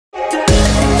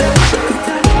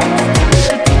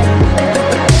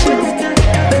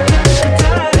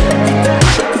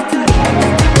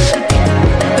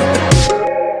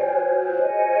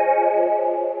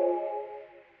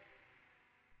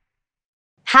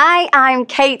Hi, I'm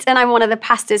Kate and I'm one of the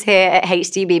pastors here at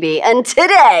HTBB, and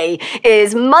today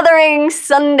is Mothering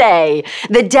Sunday,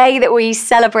 the day that we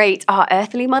celebrate our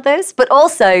earthly mothers, but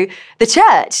also the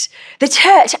church. The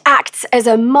church acts as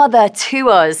a mother to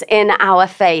us in our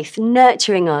faith,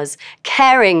 nurturing us,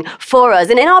 caring for us.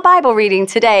 And in our Bible reading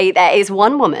today, there is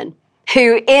one woman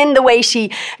who, in the way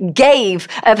she gave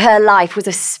of her life, was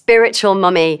a spiritual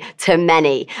mummy to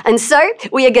many. And so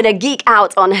we are going to geek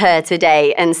out on her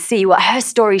today and see what her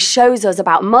story shows us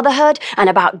about motherhood and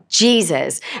about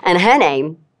Jesus. And her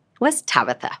name was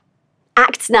Tabitha.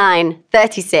 Acts 9,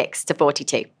 36 to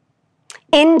 42.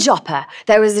 In Joppa,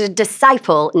 there was a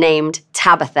disciple named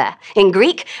Tabitha. In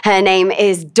Greek, her name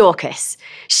is Dorcas.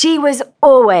 She was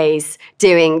always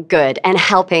doing good and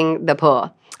helping the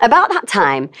poor. About that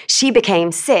time, she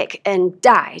became sick and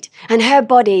died, and her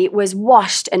body was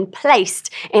washed and placed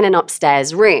in an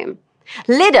upstairs room.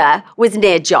 Lydda was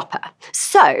near Joppa.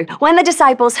 So when the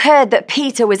disciples heard that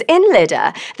Peter was in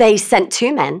Lydda, they sent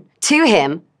 2 men to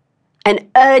him and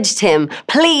urged him,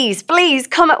 please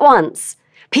come at once.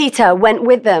 Peter went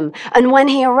with them, and when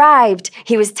he arrived,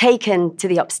 he was taken to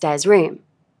the upstairs room.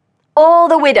 All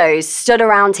the widows stood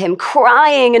around him,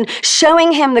 crying and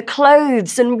showing him the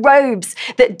clothes and robes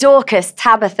that Dorcas,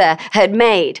 Tabitha, had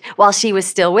made while she was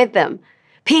still with them.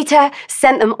 Peter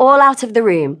sent them all out of the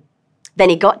room. Then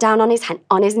he got down on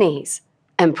his knees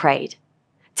and prayed.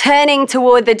 Turning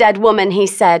toward the dead woman, he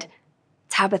said,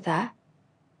 "Tabitha,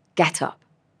 get up."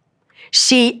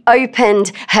 She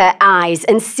opened her eyes,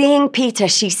 and seeing Peter,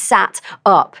 she sat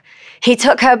up. He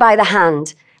took her by the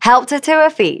hand, helped her to her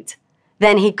feet.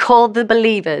 Then he called the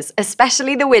believers,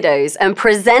 especially the widows, and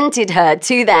presented her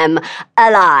to them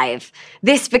alive.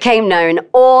 This became known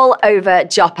all over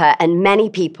Joppa, and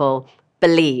many people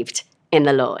believed in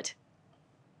the Lord.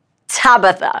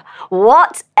 Tabitha,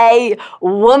 what a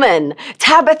woman.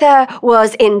 Tabitha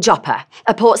was in Joppa,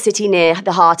 a port city near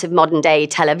the heart of modern-day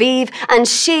Tel Aviv, and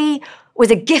she was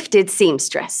a gifted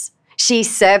seamstress. She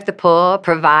served the poor,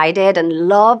 provided, and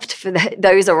loved for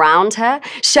those around her,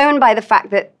 shown by the fact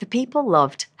that the people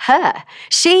loved her.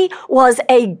 She was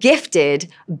a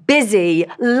gifted, busy,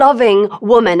 loving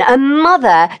woman, a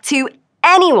mother to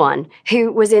anyone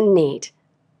who was in need.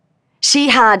 She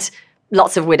had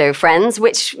lots of widow friends,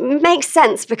 which makes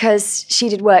sense because she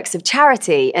did works of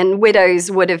charity, and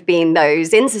widows would have been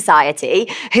those in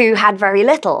society who had very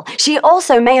little. She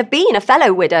also may have been a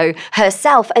fellow widow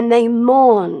herself, and they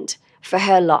mourned for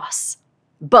her loss.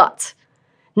 But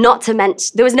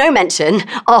there was no mention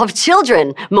of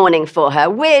children mourning for her,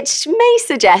 which may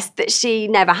suggest that she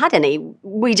never had any.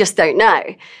 We just don't know.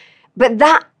 But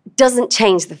that doesn't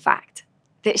change the fact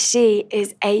that she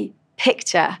is a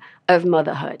picture of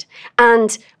motherhood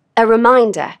and a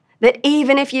reminder that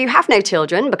even if you have no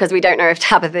children, because we don't know if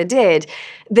Tabitha did,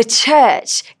 the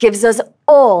church gives us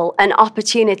all an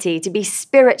opportunity to be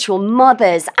spiritual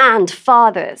mothers and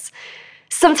fathers.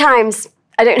 Sometimes,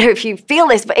 I don't know if you feel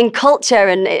this, but in culture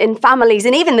and in families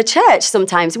and even the church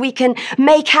sometimes, we can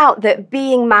make out that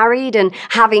being married and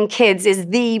having kids is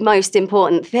the most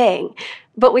important thing.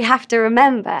 But we have to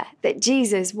remember that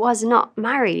Jesus was not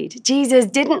married. Jesus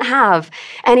didn't have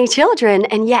any children,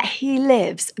 and yet he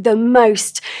lives the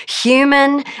most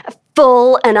human,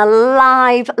 full, and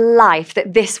alive life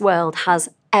that this world has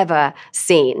ever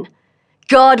seen.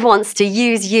 God wants to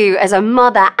use you as a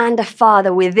mother and a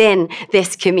father within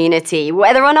this community,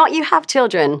 whether or not you have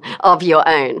children of your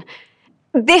own.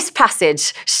 This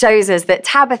passage shows us that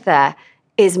Tabitha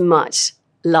is much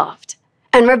loved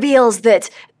and reveals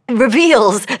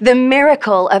the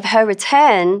miracle of her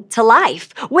return to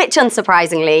life, which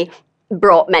unsurprisingly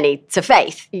brought many to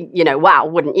faith. Wow,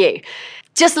 wouldn't you?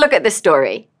 Just look at the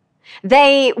story.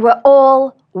 They were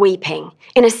all weeping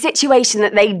in a situation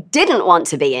that they didn't want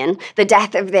to be in, the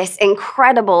death of this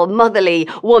incredible motherly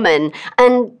woman.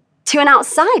 And to an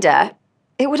outsider,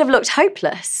 it would have looked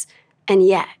hopeless. And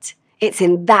yet, it's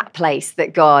in that place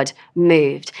that God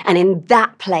moved, and in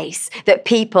that place that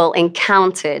people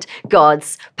encountered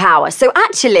God's power. So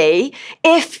actually,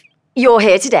 if you're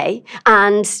here today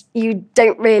and you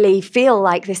don't really feel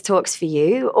like this talk's for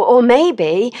you, or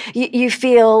maybe you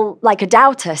feel like a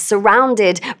doubter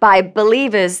surrounded by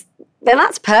believers, then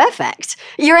that's perfect.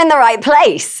 You're in the right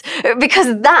place,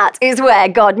 because that is where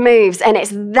God moves, and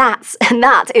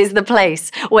that is the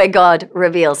place where God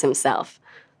reveals himself.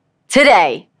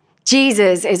 Today,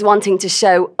 Jesus is wanting to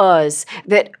show us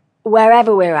that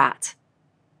wherever we're at,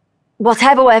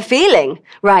 whatever we're feeling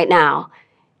right now,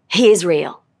 he is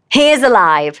real. He is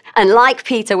alive, and like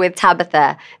Peter with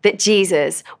Tabitha, that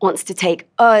Jesus wants to take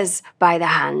us by the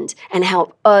hand and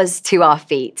help us to our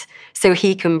feet so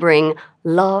he can bring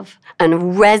love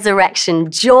and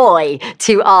resurrection joy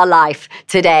to our life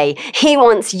today. He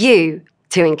wants you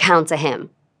to encounter him.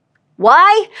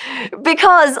 Why?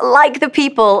 Because like the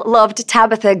people loved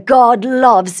Tabitha, God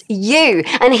loves you,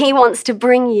 and he wants to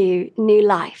bring you new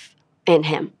life in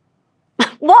him.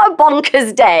 What a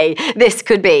bonkers day this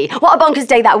could be. What a bonkers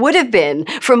day that would have been,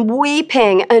 from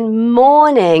weeping and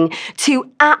mourning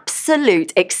to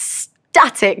absolute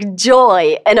ecstatic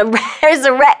joy and a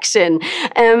resurrection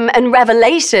and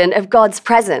revelation of God's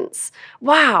presence.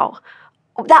 Wow.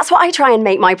 That's what I try and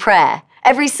make my prayer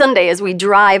every Sunday as we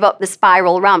drive up the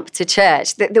spiral ramp to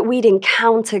church, that we'd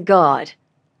encounter God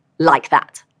like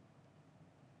that.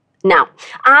 Now,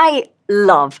 I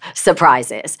love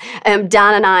surprises.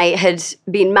 Dan and I had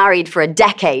been married for a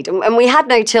decade and we had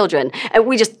no children.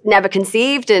 We just never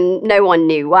conceived and no one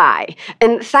knew why.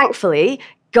 And thankfully,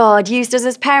 God used us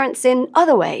as parents in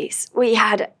other ways. We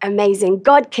had amazing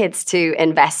God kids to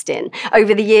invest in.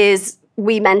 Over the years,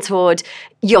 we mentored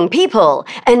young people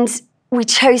and we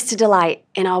chose to delight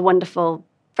in our wonderful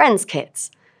friends'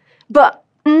 kids. But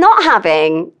not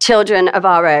having children of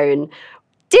our own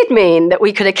did mean that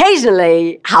we could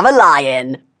occasionally have a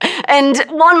lie-in. And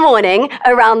one morning,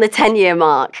 around the 10-year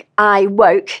mark, I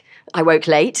woke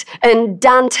late, and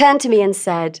Dan turned to me and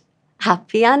said,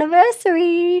 "Happy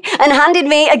anniversary," and handed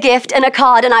me a gift and a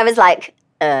card, and I was like,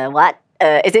 what?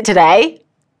 Is it today?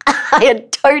 I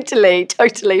had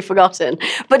totally forgotten.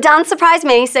 But Dan surprised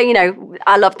me, so,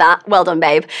 I love that. Well done,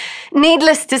 babe.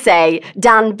 Needless to say,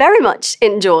 Dan very much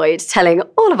enjoyed telling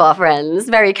all of our friends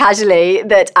very casually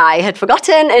that I had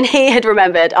forgotten and he had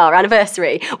remembered our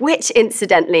anniversary, which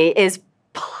incidentally is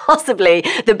possibly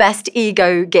the best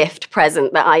ego gift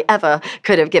present that I ever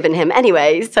could have given him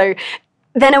anyway. So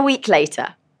then a week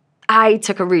later, I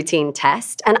took a routine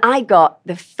test and I got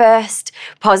the first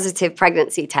positive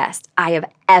pregnancy test I have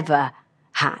ever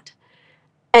had.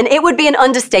 And it would be an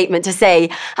understatement to say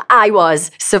I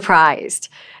was surprised.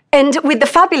 And with the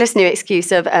fabulous new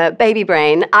excuse of baby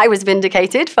brain, I was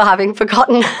vindicated for having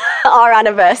forgotten our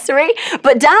anniversary.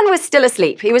 But Dan was still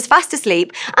asleep. He was fast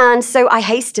asleep. And so I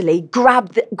hastily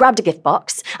grabbed a gift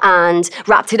box and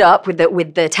wrapped it up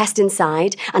with the test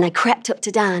inside. And I crept up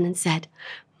to Dan and said,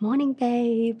 "Morning,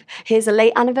 babe. Here's a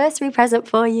late anniversary present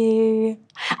for you."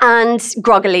 And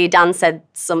groggily, Dan said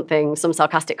some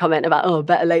sarcastic comment about, "Oh,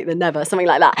 better late than never," something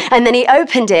like that. And then he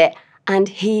opened it and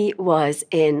he was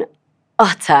in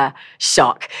utter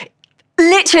shock.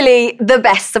 Literally the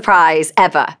best surprise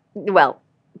ever. Well,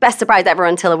 best surprise ever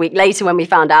until a week later when we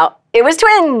found out it was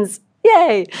twins.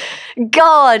 Yay.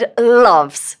 God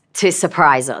loves to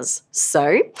surprise us.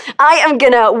 So I am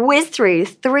going to whiz through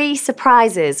 3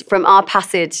 surprises from our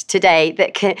passage today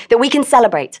that we can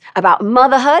celebrate about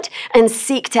motherhood and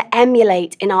seek to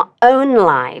emulate in our own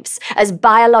lives as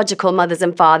biological mothers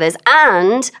and fathers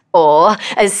or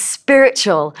as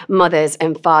spiritual mothers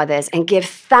and fathers, and give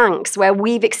thanks where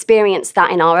we've experienced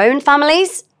that in our own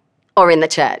families or in the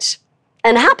church.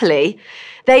 And happily,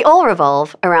 they all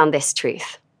revolve around this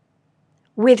truth.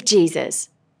 With Jesus,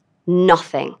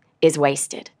 nothing is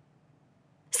wasted.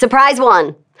 Surprise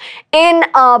 1. In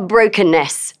our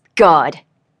brokenness, God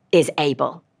is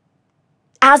able.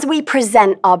 As we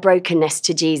present our brokenness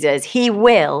to Jesus, he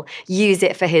will use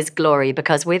it for his glory,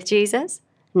 because with Jesus,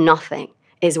 nothing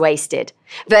is wasted.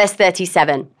 Verse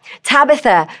 37,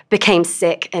 Tabitha became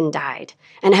sick and died,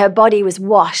 and her body was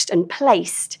washed and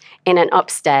placed in an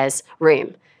upstairs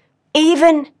room.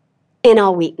 Even in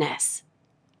our weakness,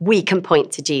 we can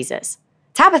point to Jesus.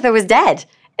 Tabitha was dead.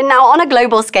 Now, on a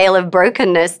global scale of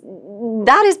brokenness,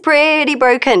 that is pretty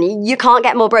broken. You can't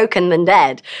get more broken than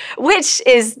dead, which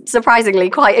is surprisingly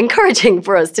quite encouraging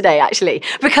for us today, actually,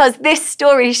 because this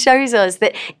story shows us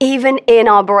that even in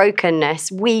our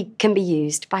brokenness, we can be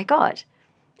used by God.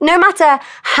 No matter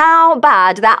how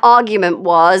bad that argument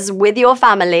was with your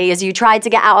family as you tried to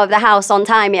get out of the house on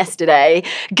time yesterday,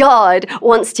 God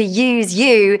wants to use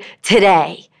you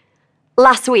today.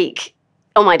 Last week,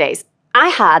 oh my days, I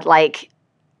had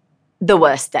the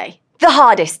worst day, the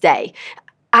hardest day.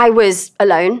 I was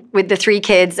alone with the 3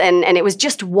 kids and it was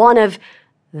just one of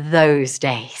those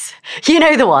days. You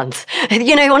know the ones.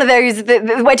 One of those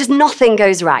where just nothing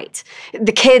goes right.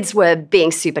 The kids were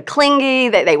being super clingy,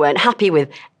 they weren't happy with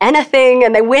anything,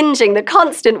 and they're whinging, the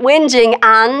constant whinging,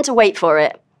 and wait for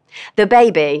it, the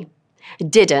baby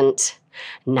didn't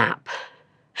nap.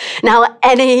 Now,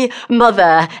 any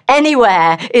mother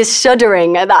anywhere is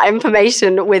shuddering at that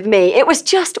information with me. It was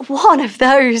just one of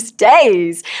those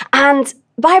days. And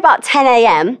by about 10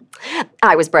 a.m.,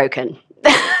 I was broken.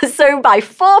 So by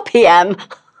 4 p.m.,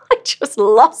 I just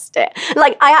lost it.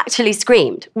 Like, I actually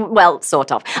screamed. Well,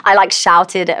 sort of. I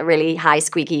shouted at a really high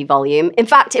squeaky volume. In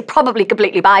fact, it probably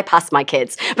completely bypassed my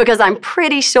kids because I'm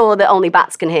pretty sure that only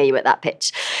bats can hear you at that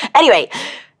pitch. Anyway,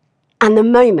 and the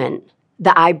moment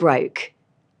that I broke,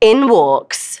 in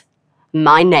walks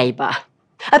my neighbour.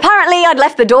 Apparently, I'd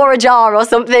left the door ajar or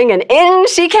something, and in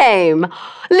she came.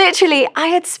 Literally, I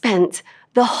had spent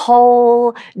the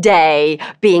whole day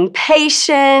being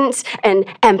patient and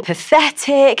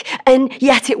empathetic, and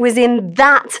yet it was in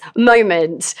that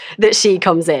moment that she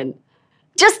comes in.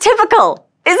 Just typical,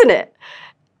 isn't it?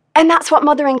 And that's what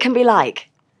mothering can be like.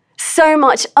 So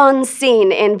much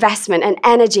unseen investment and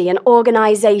energy and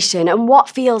organisation and what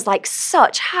feels like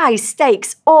such high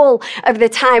stakes all of the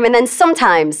time. And then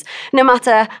sometimes, no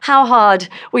matter how hard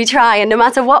we try and no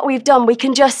matter what we've done, we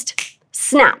can just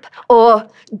snap or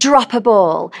drop a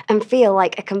ball and feel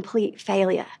like a complete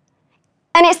failure.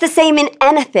 And it's the same in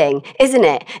anything, isn't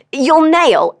it? You'll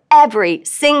nail every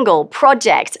single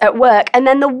project at work, and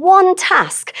then the one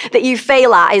task that you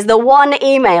fail at is the one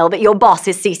email that your boss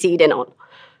is CC'd in on.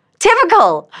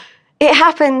 Typical. It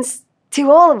happens to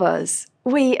all of us.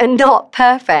 We are not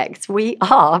perfect. We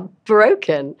are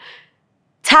broken.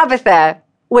 Tabitha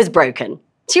was broken.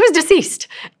 She was deceased.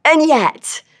 And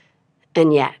yet,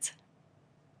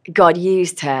 God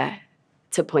used her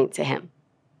to point to him.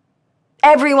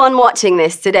 Everyone watching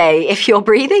this today, if you're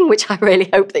breathing, which I really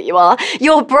hope that you are,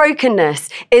 your brokenness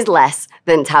is less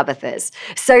than Tabitha's.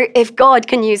 So if God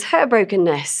can use her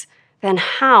brokenness, then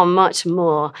how much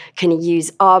more can he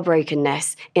use our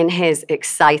brokenness in his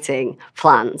exciting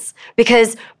plans?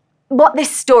 Because what this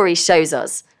story shows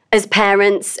us as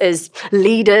parents, as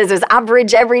leaders, as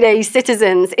average everyday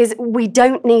citizens, is we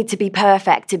don't need to be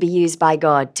perfect to be used by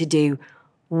God to do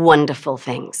wonderful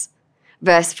things.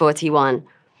 Verse 41,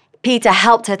 Peter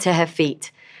helped her to her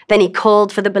feet. Then he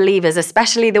called for the believers,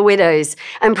 especially the widows,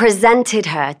 and presented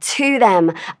her to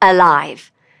them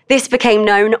alive. This became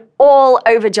known all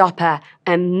over Joppa,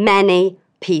 and many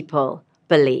people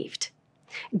believed.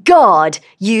 God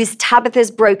used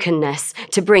Tabitha's brokenness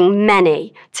to bring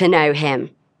many to know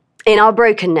him. In our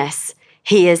brokenness,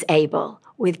 he is able.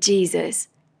 With Jesus,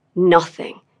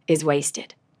 nothing is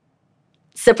wasted.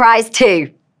 Surprise 2.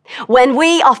 When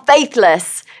we are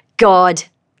faithless, God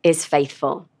is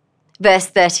faithful. Verse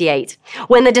 38,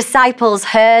 when the disciples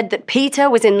heard that Peter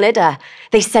was in Lydda,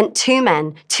 they sent 2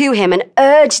 men to him and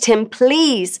urged him,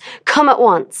 please come at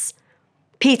once.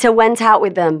 Peter went out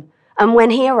with them, and when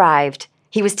he arrived,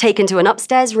 he was taken to an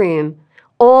upstairs room.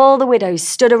 All the widows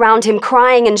stood around him,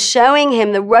 crying and showing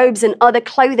him the robes and other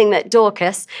clothing that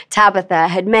Dorcas, Tabitha,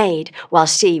 had made while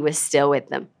she was still with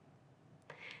them.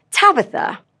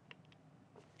 Tabitha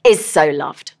is so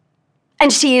loved.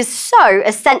 And she is so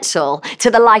essential to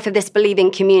the life of this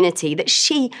believing community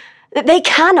that they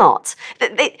cannot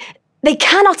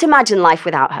imagine life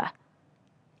without her.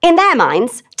 In their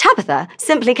minds, Tabitha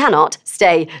simply cannot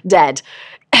stay dead.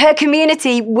 Her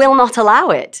community will not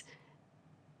allow it.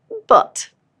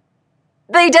 But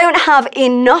they don't have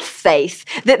enough faith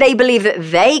that they believe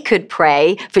that they could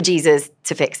pray for Jesus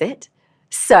to fix it.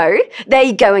 So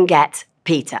they go and get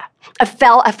Peter,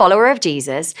 a follower of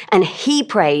Jesus, and he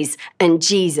prays and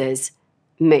Jesus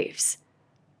moves.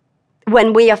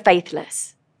 When we are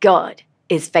faithless, God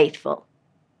is faithful.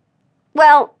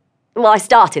 Well, I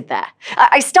started there.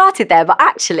 But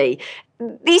actually,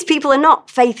 these people are not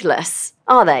faithless,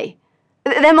 are they?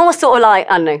 They're more sort of like,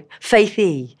 I don't know,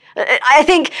 faithy. I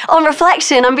think on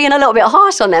reflection, I'm being a little bit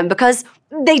harsh on them because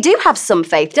they do have some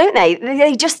faith, don't they?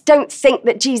 They just don't think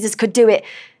that Jesus could do it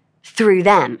through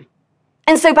them.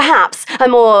 And so perhaps a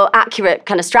more accurate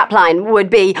kind of strapline would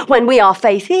be, when we are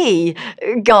faithy,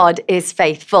 God is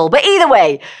faithful. But either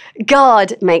way,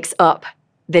 God makes up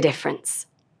the difference.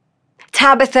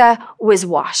 Tabitha was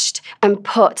washed and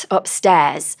put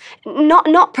upstairs,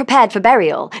 not prepared for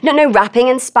burial. No wrapping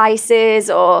in spices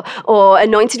or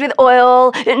anointed with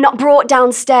oil, not brought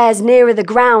downstairs nearer the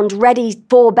ground, ready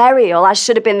for burial, as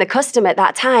should have been the custom at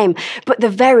that time, but the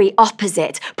very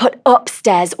opposite, put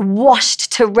upstairs,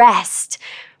 washed to rest.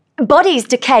 Bodies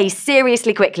decay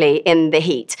seriously quickly in the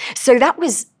heat, so that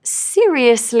was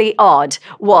seriously odd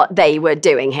what they were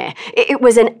doing here. It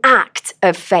was an act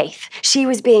of faith. She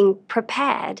was being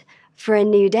prepared for a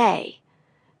new day.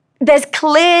 There's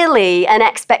clearly an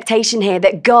expectation here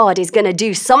that God is going to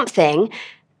do something,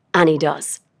 and he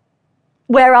does.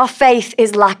 Where our faith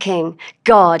is lacking,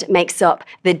 God makes up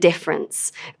the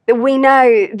difference. We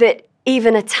know that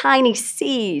even a tiny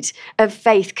seed of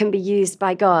faith can be used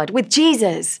by God. With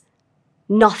Jesus,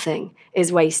 nothing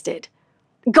is wasted.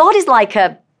 God is like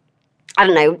a I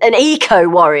don't know, an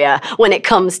eco-warrior when it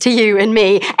comes to you and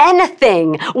me.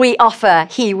 Anything we offer,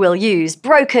 he will use,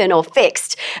 broken or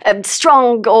fixed,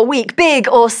 strong or weak, big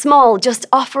or small. Just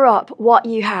offer up what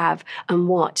you have and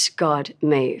watch God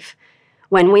move.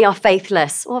 When we are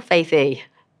faithless or faithy,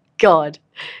 God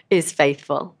is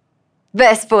faithful.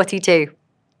 Verse 42,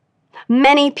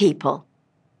 many people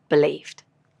believed.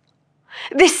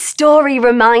 This story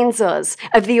reminds us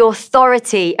of the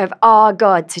authority of our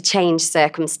God to change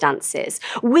circumstances.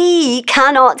 We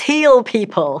cannot heal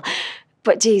people,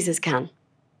 but Jesus can,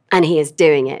 and he is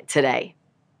doing it today.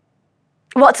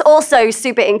 What's also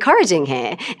super encouraging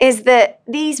here is that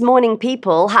these mourning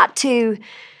people had to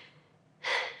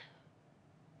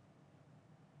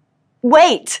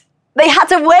wait. They had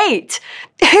to wait.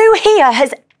 Who here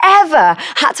has ever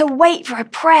had to wait for a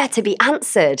prayer to be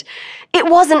answered? It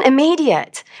wasn't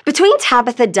immediate. Between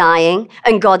Tabitha dying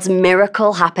and God's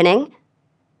miracle happening,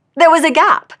 there was a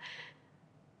gap.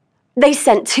 They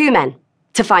sent 2 men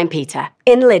to find Peter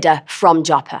in Lydda from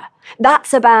Joppa.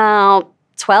 That's about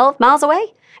 12 miles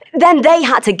away. Then they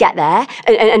had to get there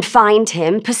and find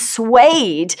him,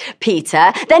 persuade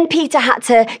Peter. Then Peter had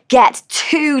to get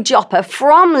to Joppa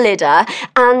from Lydda,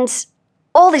 and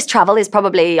all this travel is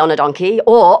probably on a donkey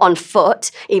or on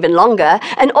foot, even longer.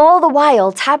 And all the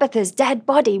while, Tabitha's dead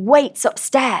body waits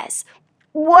upstairs.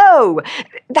 Whoa,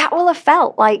 that will have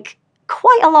felt like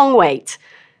quite a long wait.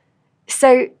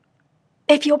 So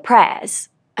if your prayers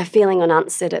are feeling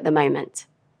unanswered at the moment,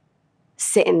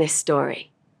 sit in this story.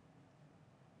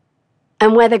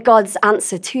 And whether God's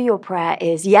answer to your prayer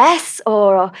is yes,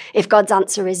 or if God's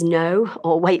answer is no,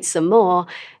 or wait some more,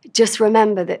 just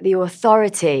remember that the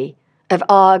authority of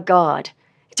our God,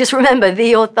 just remember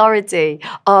the authority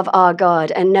of our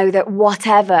God, and know that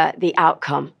whatever the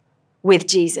outcome with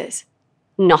Jesus,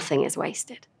 nothing is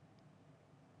wasted.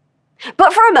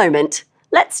 But for a moment,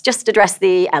 let's just address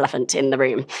the elephant in the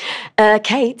room.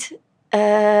 Kate,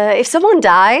 if someone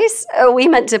dies, are we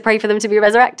meant to pray for them to be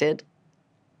resurrected?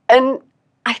 And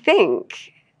I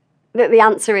think that the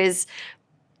answer is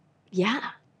yeah.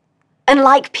 And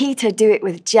like Peter, do it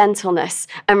with gentleness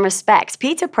and respect.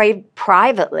 Peter prayed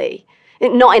privately,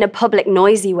 not in a public,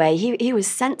 noisy way. He was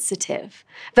sensitive.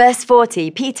 Verse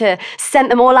 40, Peter sent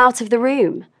them all out of the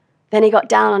room. Then he got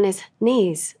down on his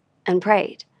knees and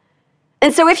prayed.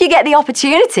 And so if you get the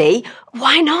opportunity,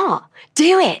 why not?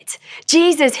 Do it.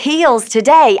 Jesus heals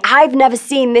today. I've never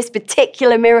seen this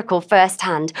particular miracle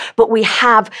firsthand, but we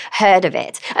have heard of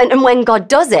it. And when God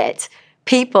does it,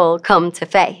 people come to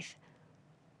faith.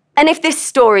 And if this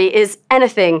story is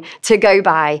anything to go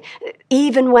by,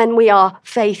 even when we are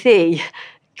faithy,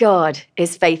 God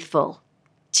is faithful.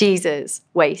 Jesus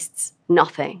wastes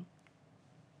nothing.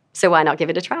 So why not give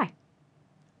it a try?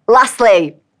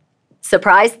 Lastly,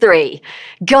 surprise 3,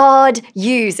 God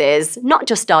uses not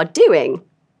just our doing,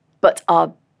 but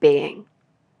our being.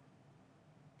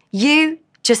 You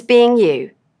just being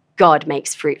you, God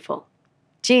makes fruitful.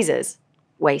 Jesus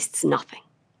wastes nothing.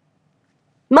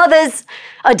 Mothers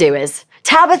are doers.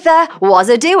 Tabitha was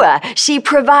a doer. She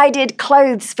provided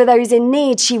clothes for those in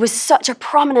need. She was such a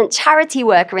prominent charity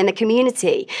worker in the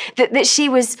community that she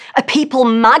was a people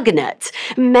magnet.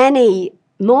 Many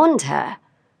mourned her.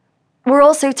 We're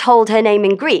also told her name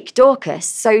in Greek, Dorcas,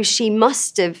 so she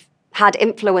must have had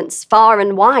influence far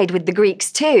and wide with the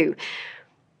Greeks too.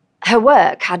 Her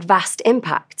work had vast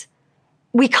impact.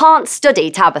 We can't study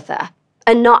Tabitha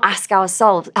and not ask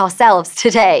ourselves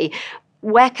today,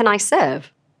 where can I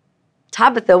serve?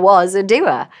 Tabitha was a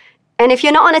doer. And if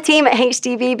you're not on a team at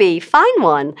HTBB, find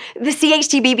one. The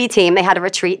CHTBB team, they had a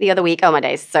retreat the other week. Oh my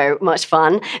days, so much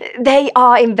fun. They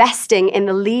are investing in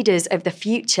the leaders of the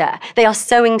future. They are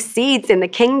sowing seeds in the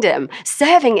kingdom.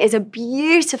 Serving is a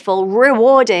beautiful,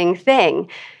 rewarding thing.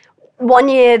 One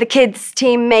year, the kids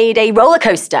team made a roller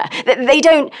coaster. They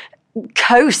don't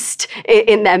coast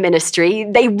in their ministry,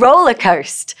 they roller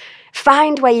coast.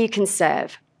 Find where you can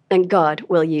serve, and God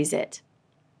will use it.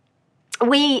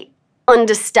 We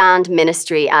understand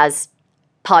ministry as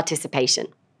participation.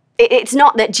 It's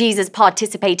not that Jesus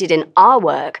participated in our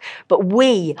work, but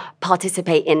we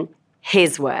participate in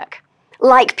his work.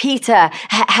 Like Peter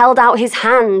held out his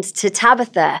hand to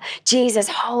Tabitha, Jesus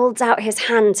holds out his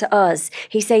hand to us.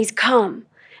 He says, come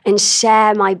and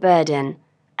share my burden,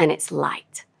 and it's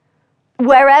light.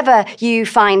 Wherever you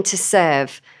find to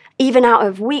serve, even out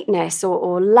of weakness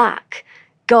or lack,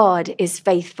 God is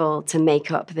faithful to make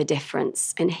up the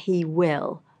difference, and he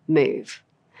will move.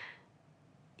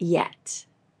 Yet,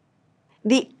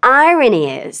 the irony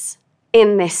is,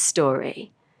 in this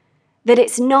story, that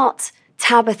it's not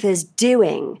Tabitha's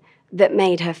doing that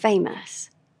made her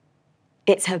famous.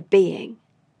 It's her being.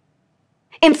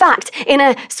 In fact, in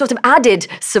a sort of added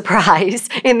surprise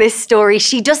in this story,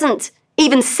 she doesn't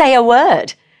even say a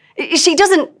word. She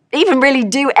doesn't even really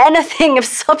do anything of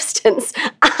substance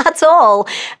at all.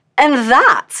 And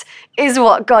that is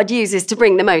what God uses to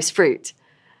bring the most fruit.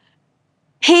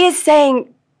 He is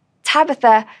saying,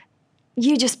 Tabitha,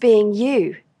 you just being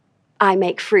you, I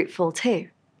make fruitful too.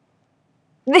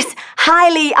 This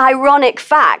highly ironic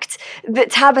fact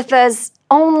that Tabitha's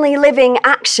only living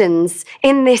actions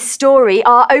in this story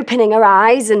are opening her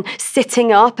eyes and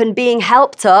sitting up and being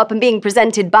helped up and being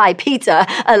presented by Peter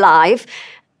alive.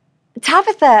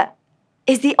 Tabitha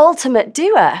is the ultimate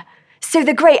doer. So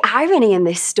the great irony in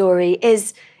this story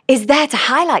is there to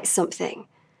highlight something.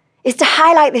 Is to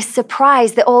highlight this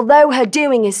surprise that although her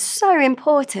doing is so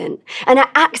important and her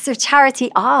acts of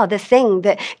charity are the thing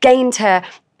that gained her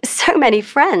so many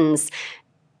friends,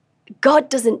 God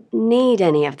doesn't need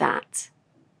any of that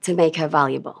to make her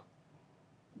valuable.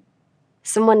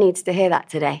 Someone needs to hear that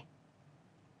today.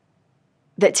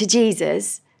 That to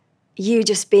Jesus, you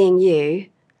just being you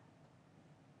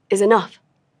is enough.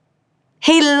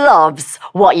 He loves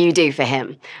what you do for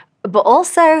him, but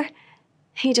also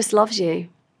he just loves you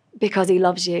because he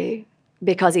loves you,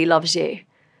 because he loves you.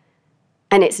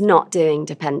 And it's not doing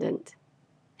dependent.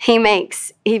 He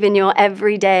makes even your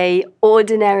everyday,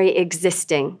 ordinary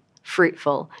existing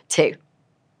fruitful too.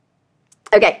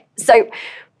 Okay, so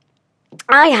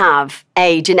I have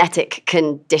a genetic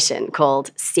condition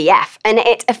called CF, and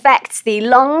it affects the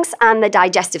lungs and the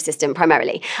digestive system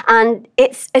primarily. And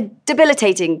it's a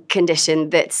debilitating condition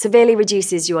that severely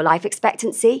reduces your life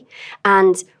expectancy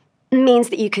and means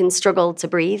that you can struggle to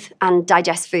breathe and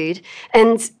digest food.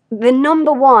 And the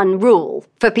number one rule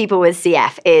for people with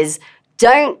CF is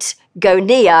don't go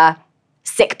near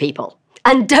sick people.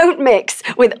 And don't mix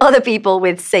with other people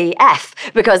with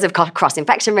CF because of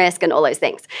cross-infection risk and all those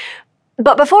things.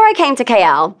 But before I came to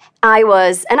KL, I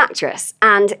was an actress.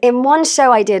 And in one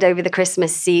show I did over the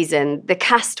Christmas season, the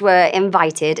cast were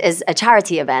invited as a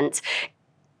charity event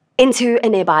into a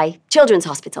nearby children's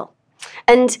hospital.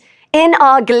 And in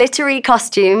our glittery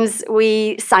costumes,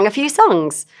 we sang a few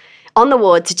songs on the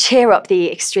ward to cheer up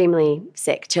the extremely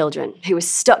sick children who were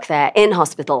stuck there in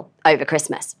hospital over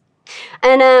Christmas.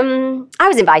 And I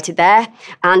was invited there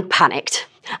and panicked.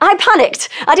 I panicked.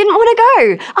 I didn't want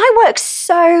to go. I worked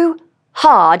so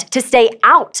hard to stay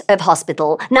out of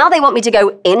hospital. Now they want me to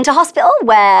go into hospital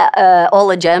where all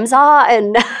the germs are.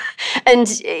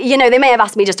 And you know, they may have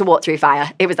asked me just to walk through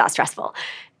fire. It was that stressful.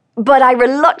 But I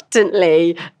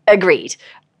reluctantly agreed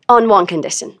on one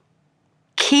condition.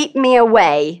 Keep me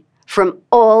away from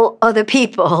all other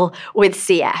people with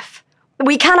CF.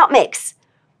 We cannot mix.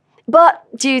 But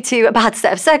due to a bad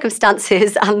set of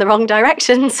circumstances and the wrong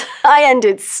directions, I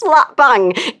ended slap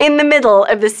bang in the middle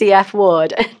of the CF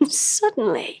ward. And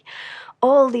suddenly,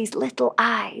 all these little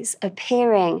eyes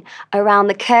appearing around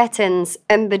the curtains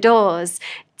and the doors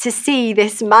to see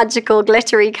this magical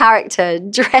glittery character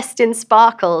dressed in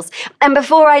sparkles. And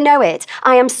before I know it,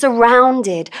 I am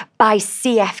surrounded by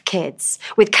CF kids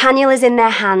with cannulas in their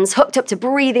hands, hooked up to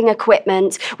breathing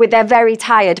equipment with their very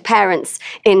tired parents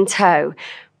in tow.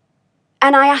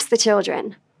 And I asked the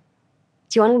children,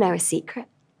 do you want to know a secret?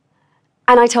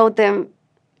 And I told them,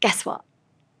 guess what?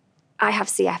 I have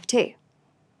CF too.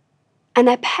 And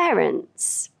their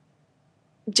parents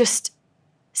just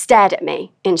stared at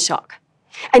me in shock.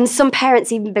 And some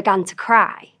parents even began to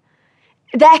cry.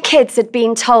 Their kids had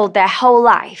been told their whole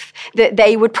life that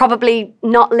they would probably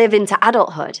not live into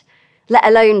adulthood, let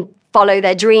alone follow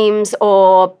their dreams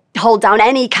or hold down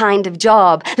any kind of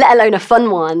job, let alone a fun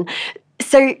one.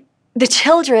 So the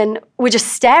children were just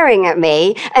staring at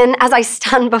me, and as I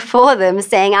stand before them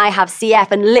saying I have CF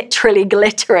and literally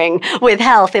glittering with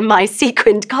health in my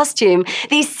sequined costume,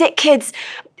 these sick kids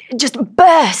just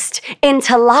burst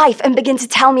into life and begin to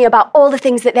tell me about all the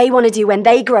things that they want to do when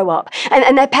they grow up.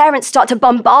 And their parents start to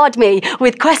bombard me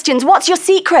with questions. What's your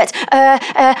secret?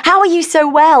 How are you so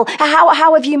well?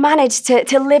 How have you managed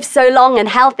to live so long and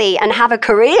healthy and have a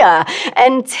career?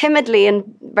 And timidly and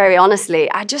very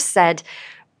honestly, I just said,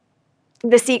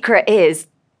 the secret is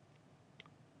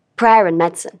prayer and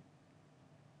medicine.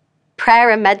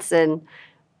 Prayer and medicine.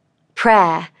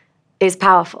 Prayer is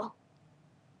powerful.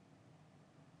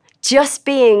 Just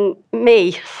being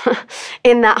me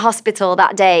in that hospital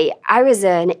that day, I was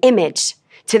an image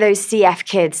to those CF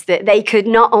kids that they could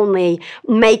not only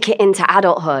make it into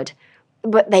adulthood,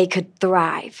 but they could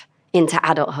thrive into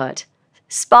adulthood,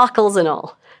 sparkles and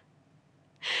all.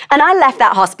 And I left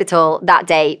that hospital that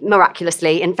day,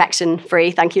 miraculously,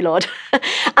 infection-free, thank you, Lord,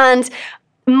 and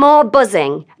more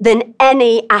buzzing than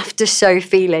any after-show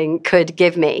feeling could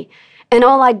give me. And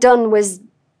all I'd done was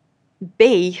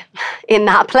be in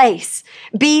that place,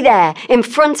 be there in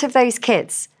front of those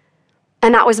kids.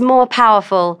 And that was more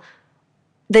powerful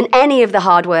than any of the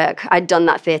hard work I'd done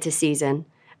that theatre season.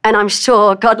 And I'm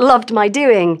sure God loved my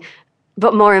doing,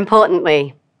 but more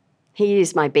importantly, he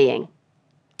used my being.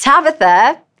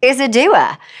 Tabitha is a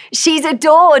doer. She's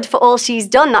adored for all she's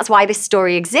done. That's why this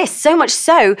story exists. So much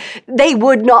so, they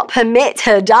would not permit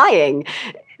her dying.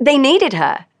 They needed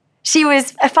her. She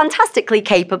was a fantastically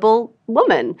capable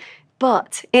woman.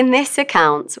 But in this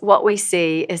account, what we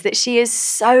see is that she is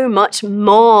so much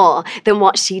more than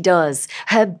what she does.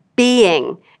 Her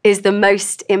being is the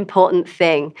most important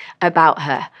thing about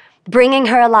her. Bringing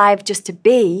her alive just to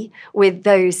be with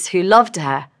those who loved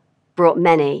her brought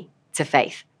many to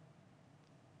faith.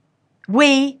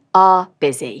 We are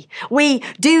busy. We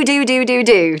do,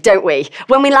 don't we?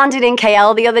 When we landed in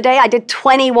KL the other day, I did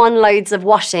 21 loads of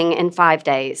washing in 5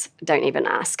 days. Don't even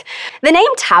ask. The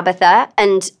name Tabitha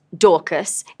and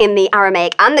Dorcas in the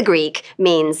Aramaic and the Greek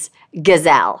means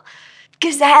gazelle.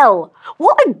 Gazelle.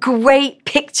 What a great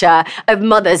picture of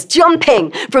mothers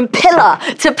jumping from pillar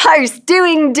to post,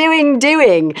 doing,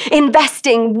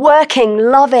 investing, working,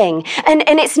 loving. And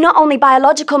it's not only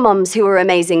biological mums who are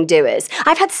amazing doers.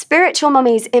 I've had spiritual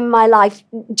mummies in my life,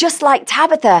 just like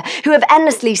Tabitha, who have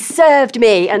endlessly served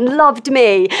me and loved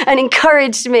me and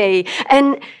encouraged me.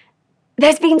 And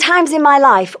there's been times in my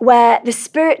life where the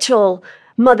spiritual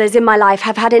mothers in my life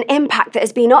have had an impact that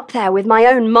has been up there with my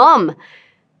own mum.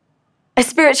 A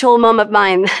spiritual mum of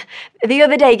mine the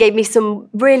other day gave me some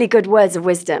really good words of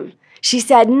wisdom. She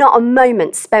said, not a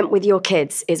moment spent with your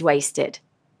kids is wasted.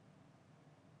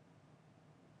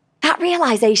 That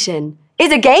realization is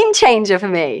a game changer for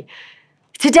me.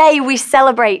 Today we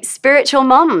celebrate spiritual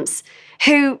mums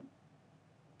who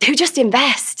just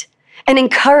invest and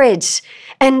encourage,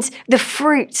 and the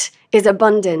fruit is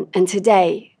abundant. And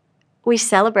today we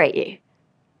celebrate you.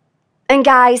 And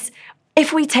guys,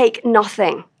 if we take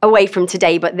nothing away from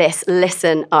today but this,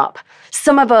 listen up.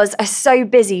 Some of us are so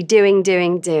busy doing,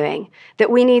 that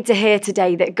we need to hear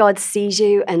today that God sees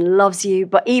you and loves you.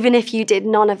 But even if you did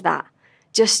none of that,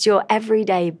 just your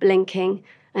everyday blinking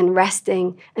and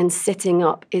resting and sitting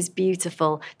up is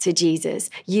beautiful to Jesus.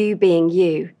 You being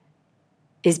you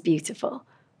is beautiful.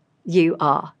 You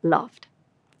are loved.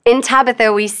 In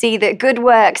Tabitha, we see that good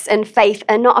works and faith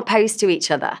are not opposed to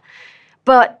each other.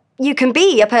 But you can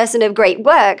be a person of great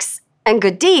works and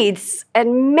good deeds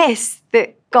and miss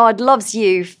that God loves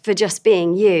you for just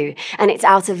being you. And it's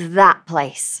out of that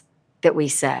place that we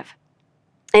serve.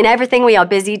 In everything we are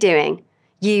busy doing,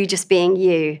 you just being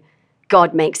you,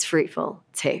 God makes fruitful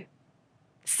too.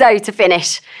 So to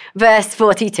finish, verse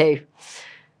 42.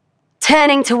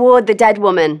 Turning toward the dead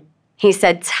woman, he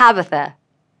said, Tabitha,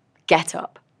 get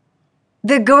up.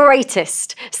 The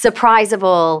greatest surprise of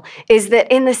all is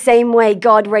that in the same way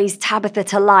God raised Tabitha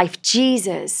to life,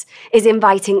 Jesus is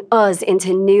inviting us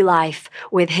into new life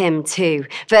with him too.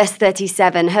 Verse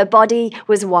 37, her body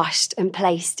was washed and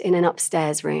placed in an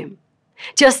upstairs room.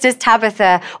 Just as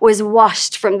Tabitha was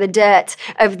washed from the dirt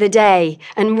of the day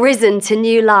and risen to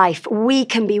new life, we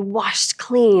can be washed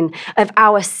clean of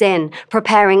our sin,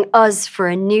 preparing us for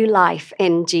a new life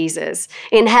in Jesus.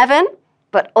 In heaven,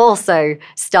 but also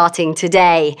starting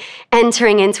today,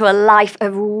 entering into a life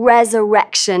of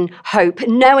resurrection hope,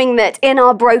 knowing that in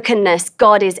our brokenness,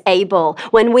 God is able.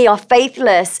 When we are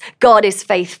faithless, God is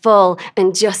faithful.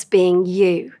 And just being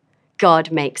you,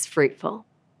 God makes fruitful.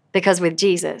 Because with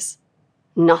Jesus,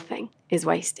 nothing is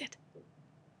wasted.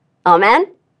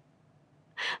 Amen?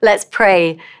 Let's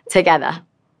pray together.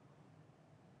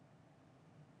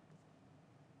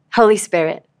 Holy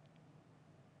Spirit,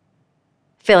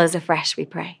 fill us afresh, we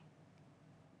pray.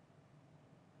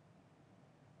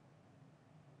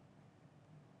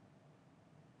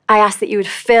 I ask that you would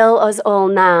fill us all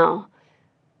now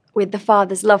with the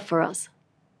Father's love for us.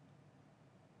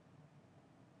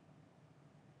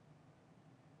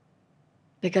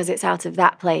 Because it's out of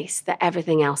that place that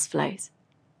everything else flows.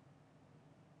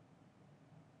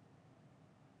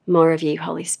 More of you,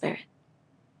 Holy Spirit.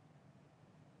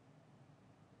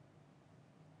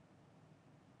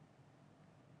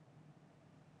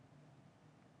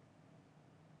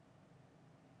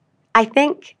 I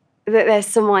think that there's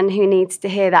someone who needs to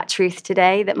hear that truth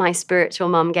today that my spiritual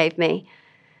mum gave me,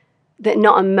 that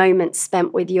not a moment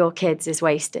spent with your kids is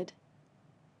wasted.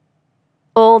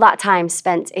 All that time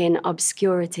spent in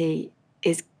obscurity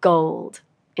is gold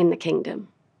in the kingdom.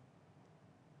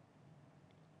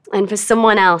 And for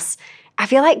someone else, I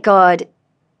feel like God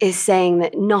is saying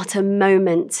that not a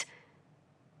moment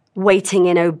waiting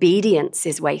in obedience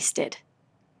is wasted.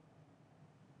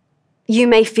 You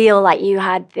may feel like you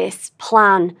had this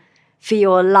plan for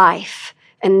your life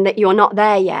and that you're not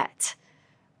there yet.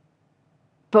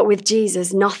 But with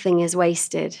Jesus, nothing is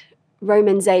wasted.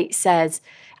 Romans 8 says,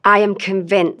 I am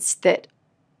convinced that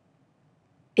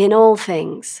in all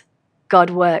things, God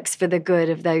works for the good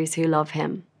of those who love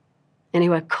him and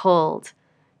who are called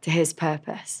to his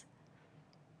purpose.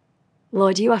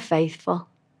 Lord, you are faithful.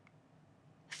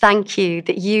 Thank you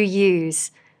that you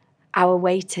use our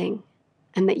waiting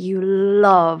and that you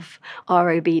love our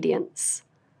obedience.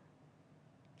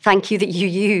 Thank you that you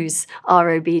use our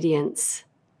obedience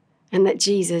and that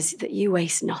Jesus, that you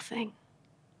waste nothing.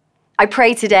 I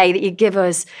pray today that you give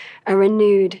us a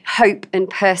renewed hope and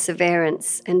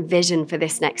perseverance and vision for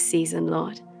this next season,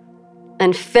 Lord,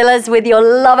 and fill us with your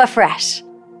love afresh.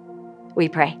 We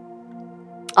pray.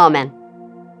 Amen.